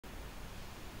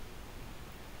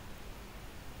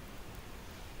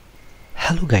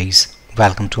Hello guys,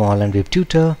 welcome to Online Web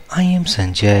Tutor. I am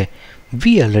Sanjay.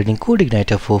 We are learning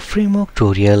CodeIgniter for Framework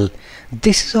tutorial.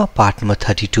 This is our part number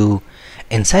 32.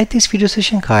 Inside this video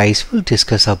session guys, we'll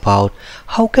discuss about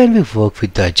how can we work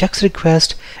with the Ajax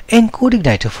request in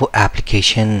CodeIgniter for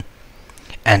application.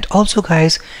 And also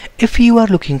guys, if you are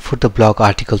looking for the blog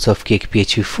articles of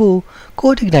PHP 4,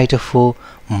 CodeIgniter 4,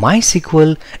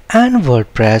 MySQL and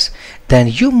WordPress, then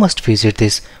you must visit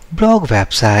this blog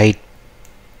website.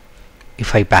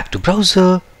 If I back to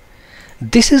browser,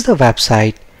 this is the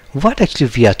website. What actually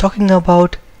we are talking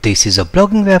about? This is a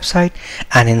blogging website,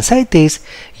 and inside this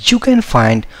you can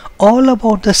find all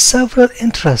about the several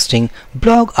interesting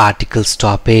blog articles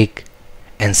topic.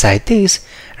 Inside this,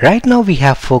 right now we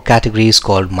have 4 categories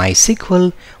called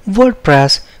MySQL,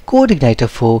 WordPress, CodeIgniter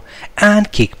 4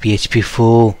 and PHP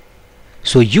 4.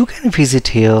 So you can visit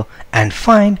here and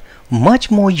find much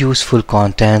more useful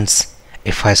contents.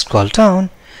 If I scroll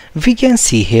down, we can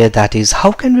see here that is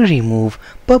how can we remove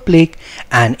public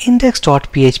and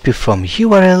index.php from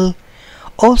URL.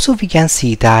 Also we can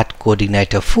see that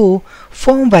CodeIgniter 4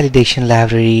 form validation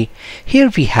library.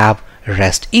 Here we have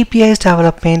REST APIs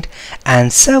development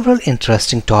and several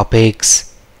interesting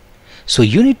topics. So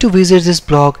you need to visit this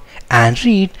blog and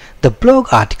read the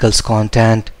blog articles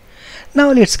content.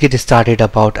 Now let's get started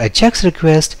about Ajax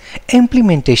request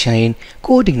implementation in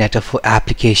CodeIgniter for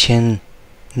application.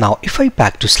 Now if I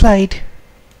back to slide,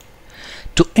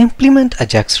 to implement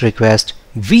Ajax request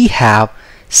we have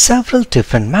several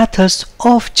different methods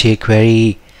of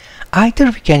jQuery. Either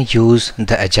we can use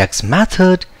the Ajax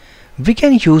method, we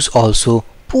can use also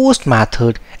post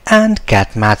method and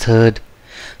get method.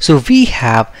 So we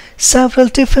have several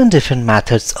different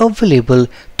methods available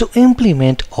to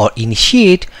implement or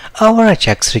initiate our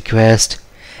Ajax request.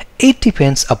 It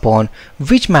depends upon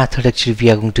which method actually we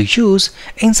are going to use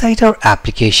inside our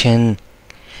application.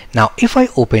 Now if I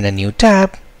open a new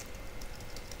tab,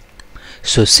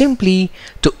 so simply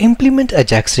to implement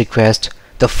Ajax request,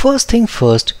 the first thing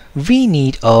first, we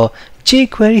need a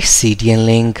jQuery CDN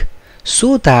link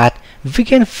so that we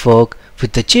can work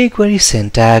with the jQuery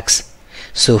syntax.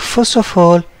 So first of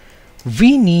all,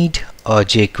 we need a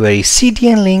jQuery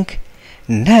CDN link.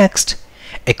 Next,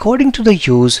 according to the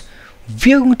use,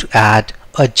 we are going to add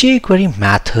a jQuery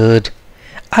method.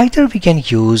 Either we can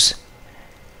use,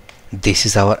 this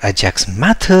is our Ajax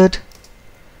method.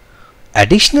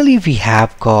 Additionally we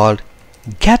have called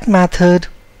get method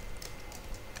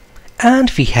and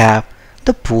we have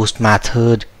the post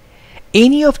method.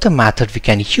 Any of the method we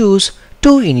can use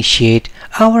to initiate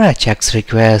our Ajax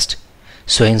request.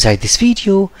 So inside this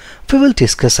video we will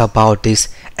discuss about this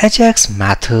Ajax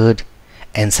method.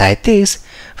 Inside this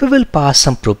we will pass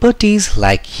some properties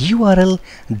like URL,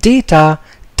 data,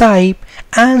 type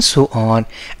and so on,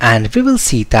 and we will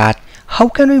see that how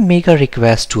can we make a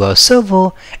request to our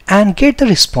server and get the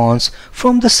response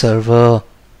from the server.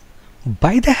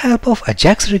 By the help of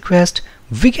Ajax request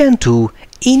we can do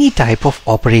any type of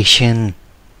operation.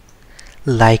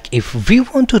 Like if we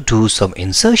want to do some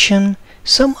insertion,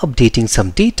 some updating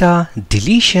some data,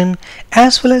 deletion,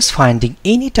 as well as finding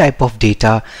any type of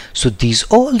data, so these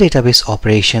all database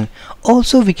operation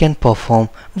also we can perform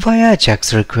via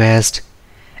Ajax request.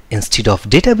 Instead of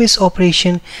database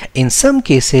operation, in some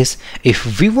cases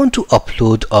if we want to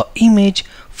upload an image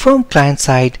from client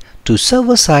side to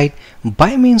server side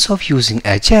by means of using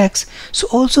Ajax, so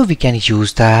also we can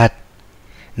use that.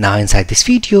 Now inside this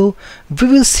video we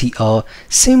will see a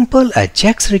simple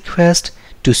Ajax request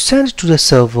to send to the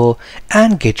server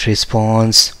and get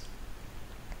response.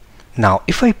 Now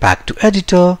if I back to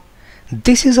editor,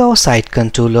 this is our site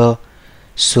controller.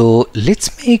 So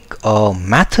let's make a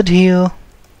method here,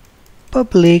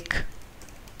 public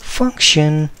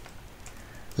function,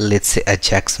 let's say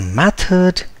Ajax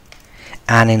method,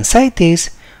 and inside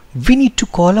this we need to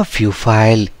call a view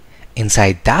file.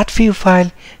 Inside that view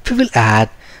file we will add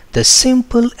the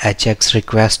simple Ajax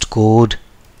request code.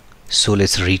 So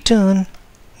let's return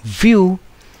view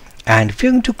and we're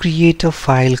going to create a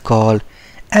file called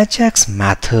Ajax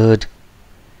method.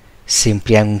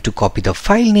 Simply I'm going to copy the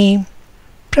file name,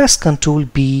 press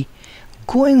Ctrl B,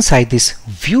 go inside this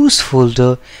views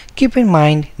folder. Keep in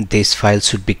mind this file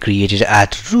should be created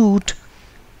at root.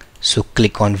 So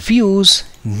click on views,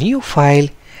 new file,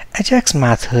 Ajax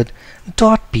method.php.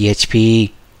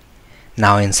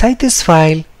 Now inside this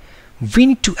file we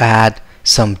need to add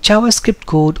some JavaScript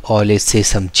code, or let's say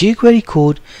some jQuery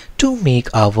code to make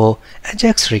our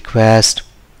Ajax request.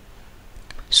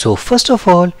 So first of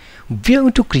all we are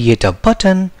going to create a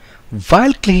button.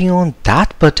 While clicking on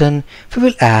that button we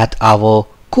will add our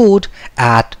code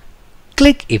at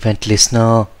click event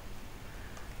listener.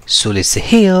 So let's say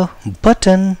here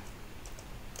button,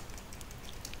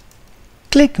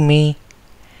 click me,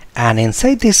 and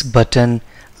inside this button,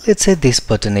 let's say this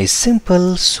button is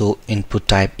simple, so input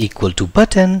type equal to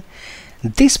button.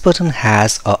 This button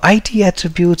has a ID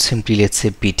attribute, simply let's say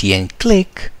btn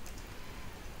click.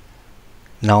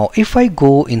 Now if I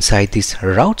go inside this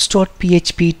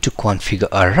routes.php to configure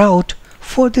a route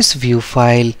for this view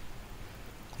file,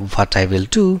 what I will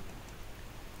do,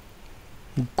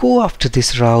 go after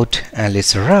this route and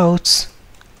let's routes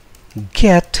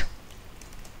get,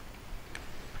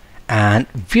 and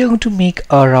we are going to make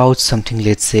a route something,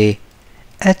 let's say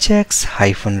Ajax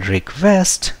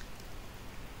 -request.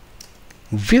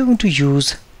 We are going to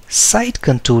use site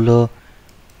controller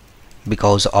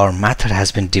because our method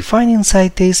has been defined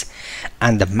inside this,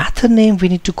 and the method name we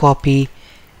need to copy,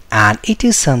 and it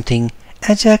is something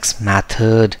Ajax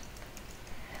method.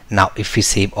 Now if we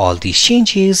save all these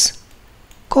changes,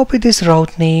 copy this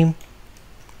route name,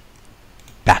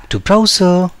 back to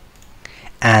browser,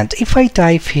 and if I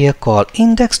type here call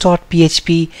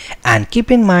index.php, and keep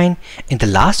in mind in the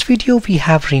last video we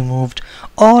have removed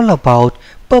all about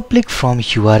public from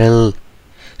URL,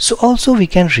 so also we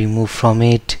can remove from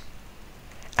it.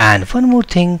 And one more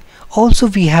thing, also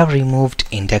we have removed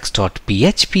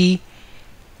index.php.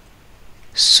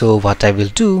 So what I will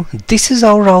do, this is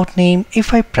our route name.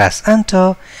 If I press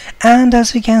enter, and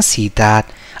as we can see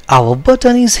that our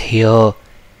button is here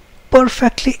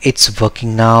perfectly, it's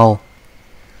working now.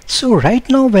 So right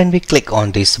now when we click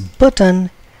on this button,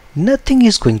 nothing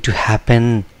is going to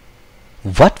happen.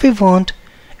 What we want,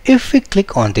 if we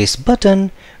click on this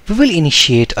button, we will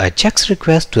initiate a Ajax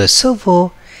request to a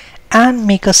server and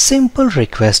make a simple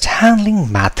request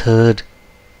handling method.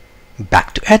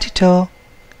 Back to editor,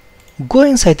 go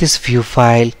inside this view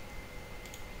file,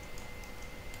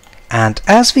 and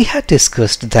as we had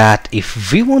discussed that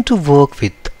if we want to work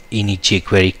with any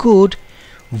jQuery code,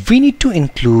 we need to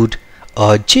include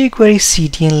a jQuery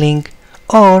CDN link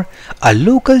or a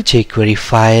local jQuery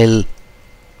file.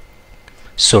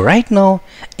 So right now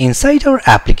inside our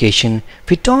application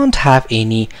we don't have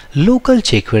any local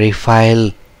jQuery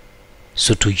file.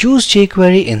 So to use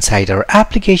jQuery inside our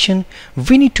application,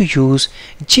 we need to use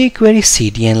jQuery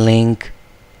CDN link.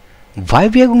 Why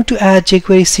we are going to add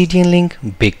jQuery CDN link?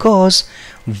 Because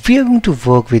we are going to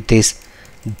work with this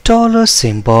dollar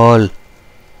symbol,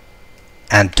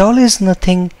 and dollar is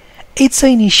nothing, it's an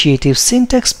initiative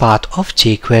syntax part of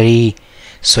jQuery.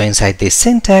 So inside this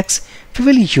syntax we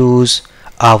will use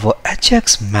our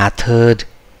Ajax method.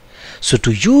 So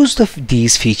to use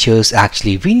these features,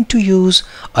 actually we need to use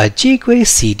a jQuery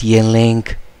CDN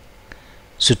link.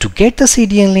 So to get the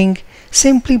CDN link,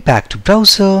 simply back to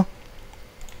browser,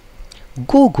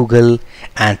 go Google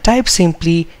and type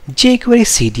simply jQuery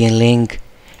CDN link.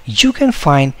 You can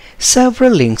find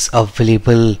several links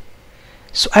available.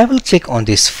 So I will click on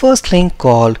this first link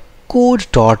called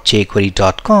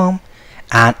code.jquery.com,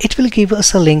 and it will give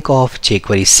us a link of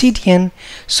jQuery CDN.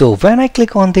 So when I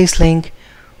click on this link,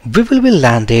 we will be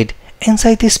landed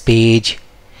inside this page.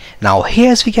 Now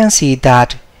here as we can see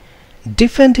that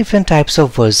different types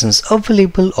of versions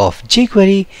available of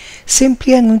jQuery.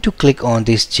 Simply I'm going to click on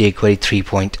this jQuery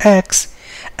 3.x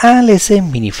and let's say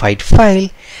minified file.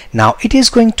 Now it is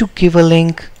going to give a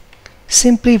link.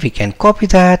 Simply we can copy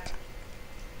that,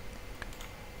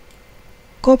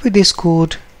 copy this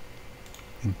code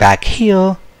back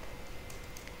here,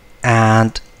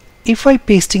 and if I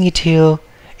pasting it here,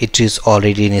 it is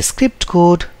already in a script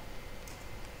code.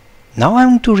 Now I'm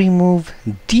going to remove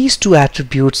these two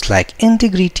attributes like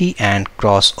integrity and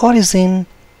cross origin.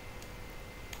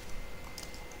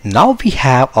 Now we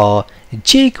have our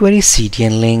jQuery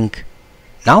CDN link.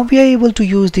 Now we are able to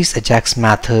use this Ajax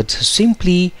method.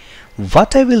 Simply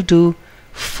what I will do,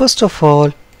 first of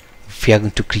all, we are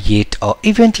going to create our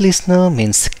event listener,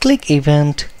 means click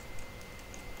event.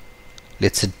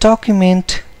 Let's say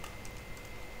document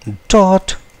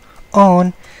dot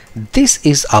on. This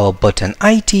is our button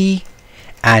ID,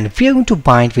 and we are going to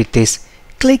bind with this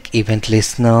click event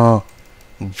listener.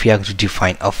 We are going to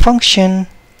define a function.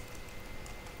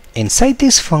 Inside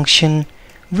this function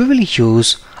we will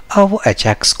use our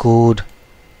Ajax code.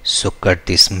 So cut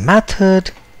this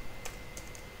method,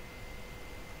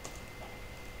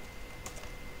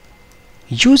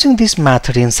 using this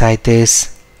method inside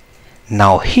this.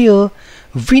 Now here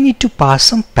we need to pass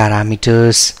some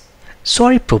parameters,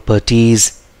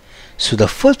 properties. So the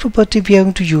first property we are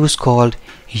going to use called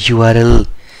URL.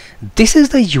 This is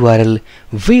the URL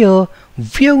where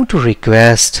we are going to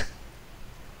request.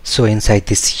 So inside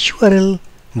this URL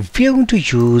we are going to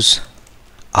use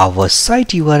our site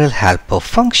URL helper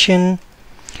function.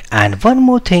 And one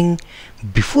more thing,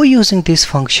 before using this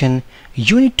function,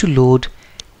 you need to load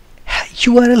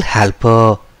URL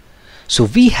helper. So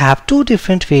we have two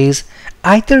different ways.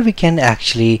 Either we can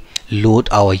actually load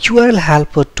our URL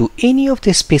helper to any of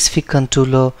the specific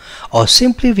controller, or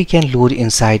simply we can load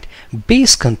inside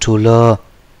base controller.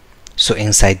 So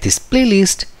inside this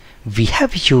playlist, we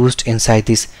have used inside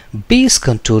this base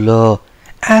controller,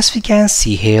 as we can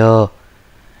see here.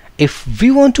 If we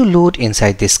want to load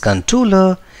inside this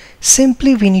controller,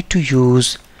 simply we need to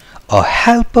use a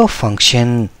helper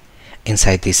function.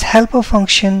 Inside this helper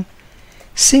function,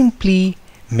 simply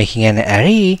making an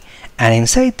array, and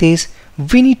inside this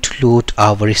we need to load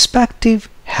our respective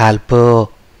helper.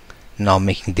 Now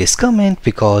making this comment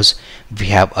because we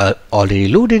have already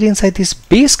loaded inside this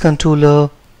base controller.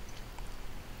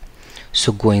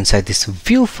 So go inside this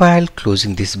view file,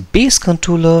 closing this base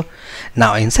controller.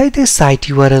 Now inside this site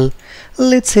URL,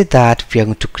 let's say that we are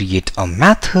going to create a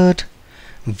method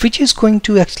which is going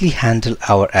to actually handle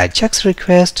our Ajax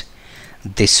request.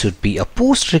 This should be a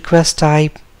post request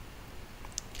type,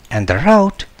 and the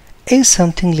route is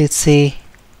something, let's say,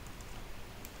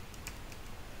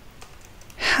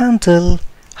 handle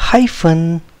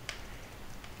hyphen,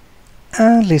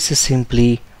 and let's say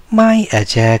simply my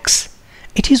Ajax.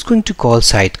 It is going to call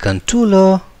site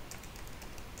controller,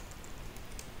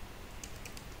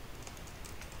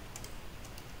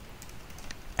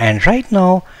 and right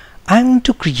now I'm going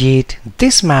to create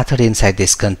this method inside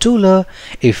this controller.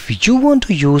 If you want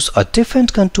to use a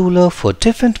different controller for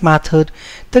different method,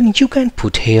 then you can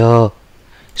put here.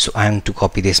 So I'm going to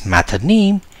copy this method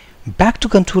name back to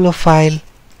controller file,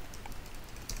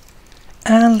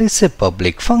 and let's say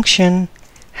public function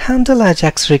handle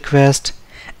Ajax request,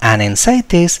 and inside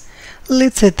this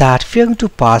let's say that we are going to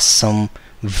pass some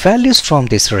values from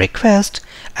this request,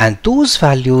 and those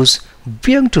values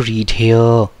we are going to read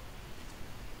here.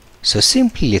 So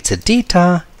simply let's say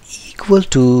data equal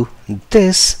to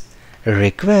this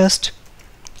request,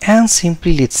 and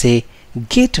simply let's say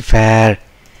get var.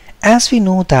 As we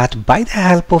know that by the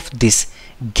help of this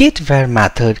get var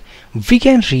method, we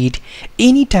can read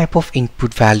any type of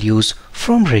input values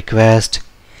from request,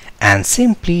 and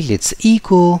simply let's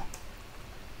echo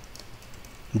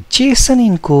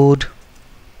JSON encode,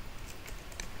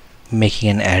 making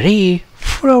an array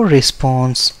for our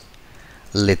response.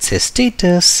 Let's say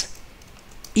status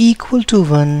equal to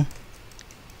 1,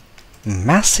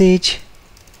 message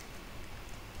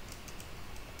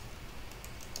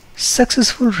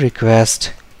successful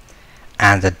request,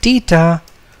 and the data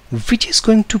which is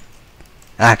going to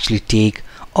actually take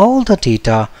all the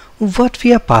data what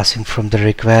we are passing from the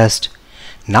request.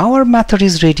 Now our method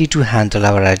is ready to handle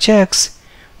our Ajax.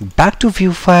 Back to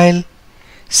view file,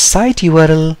 site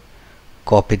URL,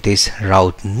 copy this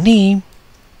route name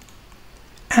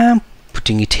and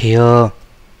putting it here.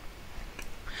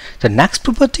 The next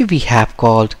property we have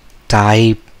called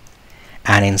type,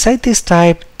 and inside this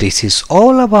type, this is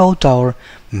all about our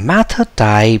method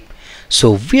type.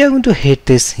 So we are going to hit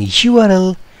this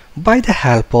URL by the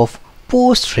help of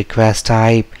post request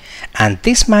type, and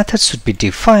this method should be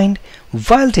defined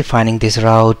while defining this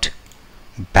route.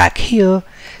 Back here,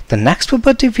 the next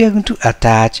property we are going to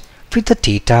attach with the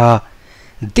data.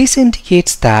 This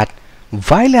indicates that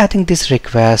while adding this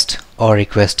request or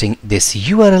requesting this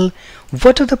URL,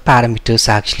 what are the parameters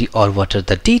actually, or what are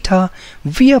the data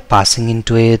we are passing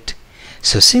into it.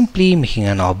 So simply making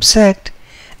an object,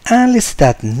 and let's say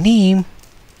that name,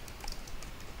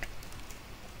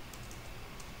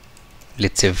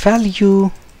 let's say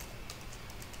value.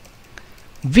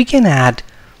 We can add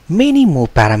many more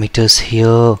parameters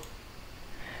here.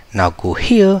 Now go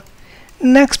here,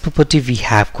 next property we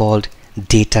have called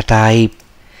data type.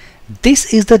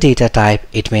 This is the data type.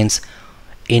 It means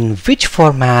in which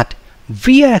format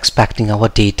we are expecting our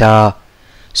data.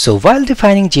 So while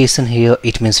defining JSON here,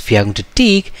 it means we are going to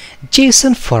take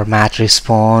JSON format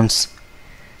response.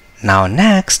 Now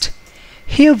next,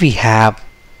 here we have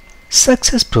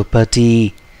success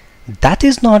property. That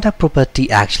is not a property,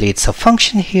 actually it's a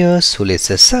function here. So let's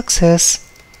say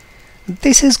success.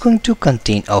 This is going to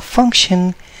contain a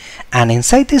function, and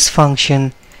inside this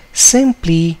function,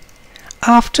 simply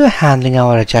after handling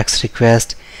our Ajax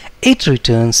request, it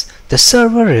returns the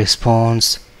server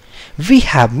response. We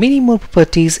have many more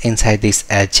properties inside this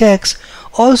Ajax.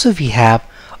 Also we have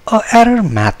a error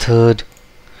method.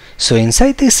 So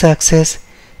inside this success,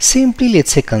 simply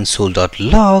let's say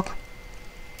console.log,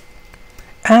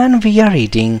 and we are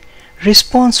reading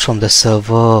response from the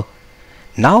server.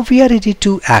 Now we are ready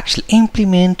to actually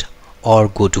implement or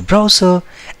go to browser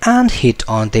and hit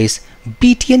on this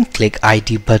btn click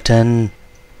ID button.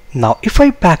 Now if I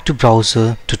back to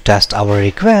browser to test our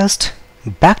request,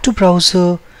 back to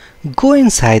browser, go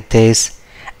inside this,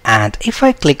 and if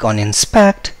I click on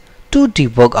inspect to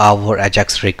debug our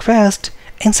Ajax request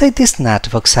inside this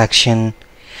network section.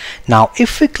 Now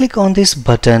if we click on this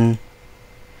button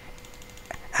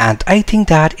and I think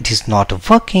that it is not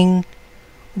working,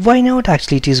 why not?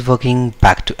 Actually it is working.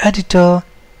 Back to editor.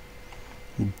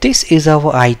 This is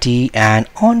our ID, and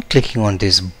on clicking on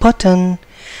this button,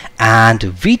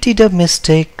 and we did a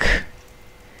mistake.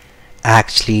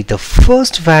 Actually the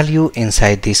first value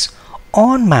inside this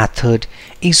on method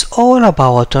is all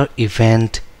about our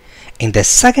event. In the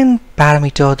second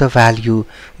parameter of the value,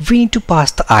 we need to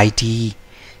pass the ID.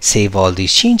 Save all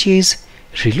these changes,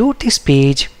 reload this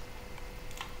page,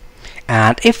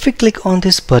 and if we click on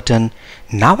this button,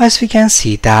 now as we can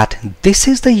see that this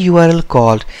is the URL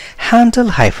called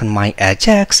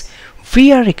handle-my-ajax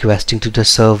we are requesting to the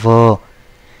server.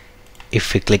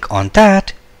 If we click on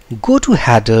that, go to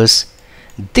headers,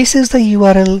 this is the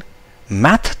URL,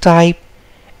 math type.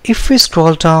 If we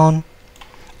scroll down,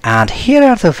 and here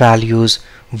are the values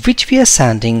which we are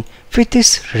sending with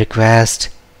this request.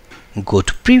 Go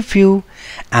to preview,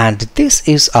 and this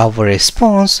is our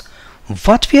response,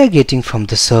 what we are getting from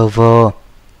the server.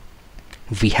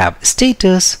 We have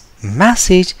status,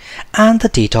 message, and the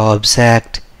data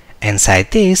object.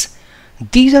 Inside this,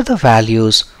 these are the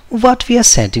values what we are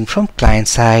sending from client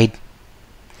side.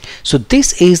 So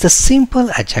this is the simple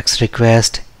Ajax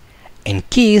request. In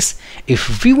case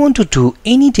if we want to do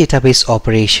any database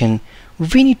operation,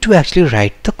 we need to actually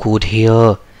write the code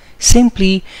here.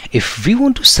 Simply, if we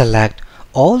want to select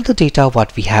all the data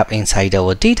what we have inside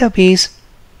our database,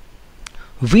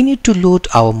 we need to load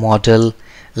our model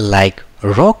like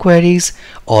raw queries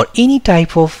or any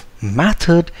type of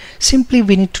method. Simply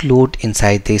we need to load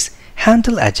inside this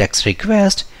handle Ajax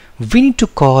request. We need to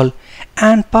call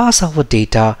and pass our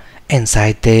data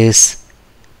inside this.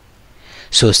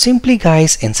 So simply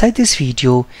guys, inside this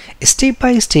video, step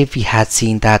by step we had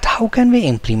seen that how can we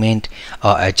implement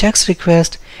our Ajax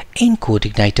request in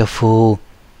CodeIgniter 4.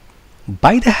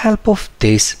 By the help of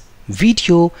this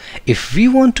video, if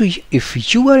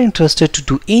you are interested to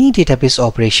do any database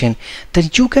operation, then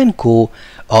you can go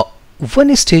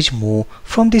one stage more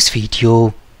from this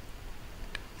video.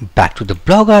 Back to the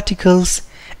blog articles.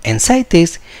 Inside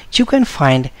this, you can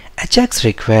find Ajax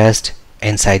request.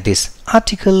 Inside this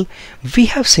article, we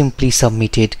have simply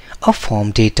submitted a form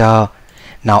data.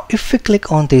 Now if we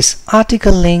click on this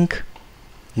article link,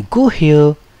 go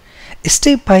here,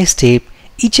 step by step,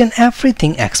 each and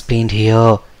everything explained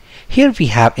here. Here we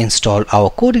have installed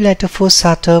our CodeIgniter 4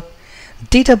 setup,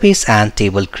 database and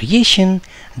table creation,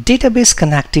 database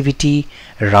connectivity,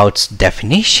 routes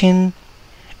definition.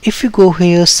 If you go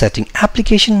here, setting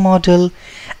application model,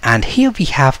 and here we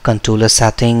have controller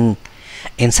setting.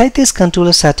 Inside this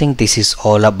controller setting, this is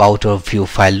all about our view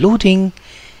file loading,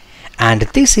 and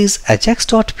this is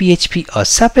ajax.php, a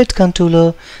separate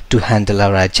controller to handle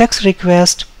our Ajax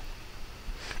request.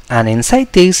 And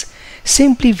inside this,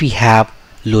 simply we have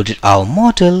loaded our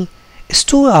model,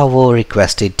 store our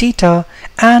requested data,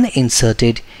 and insert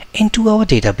it into our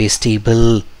database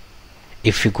table.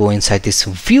 If you go inside this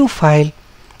view file,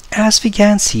 as we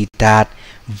can see that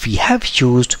we have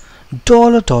used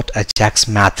 $.ajax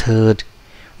method.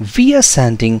 We are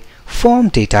sending form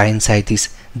data inside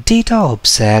this data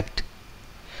object.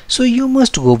 So you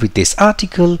must go with this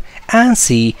article and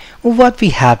see what we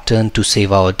have done to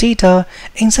save our data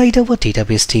inside our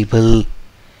database table.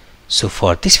 So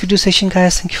for this video session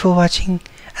guys, thank you for watching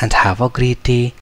and have a great day.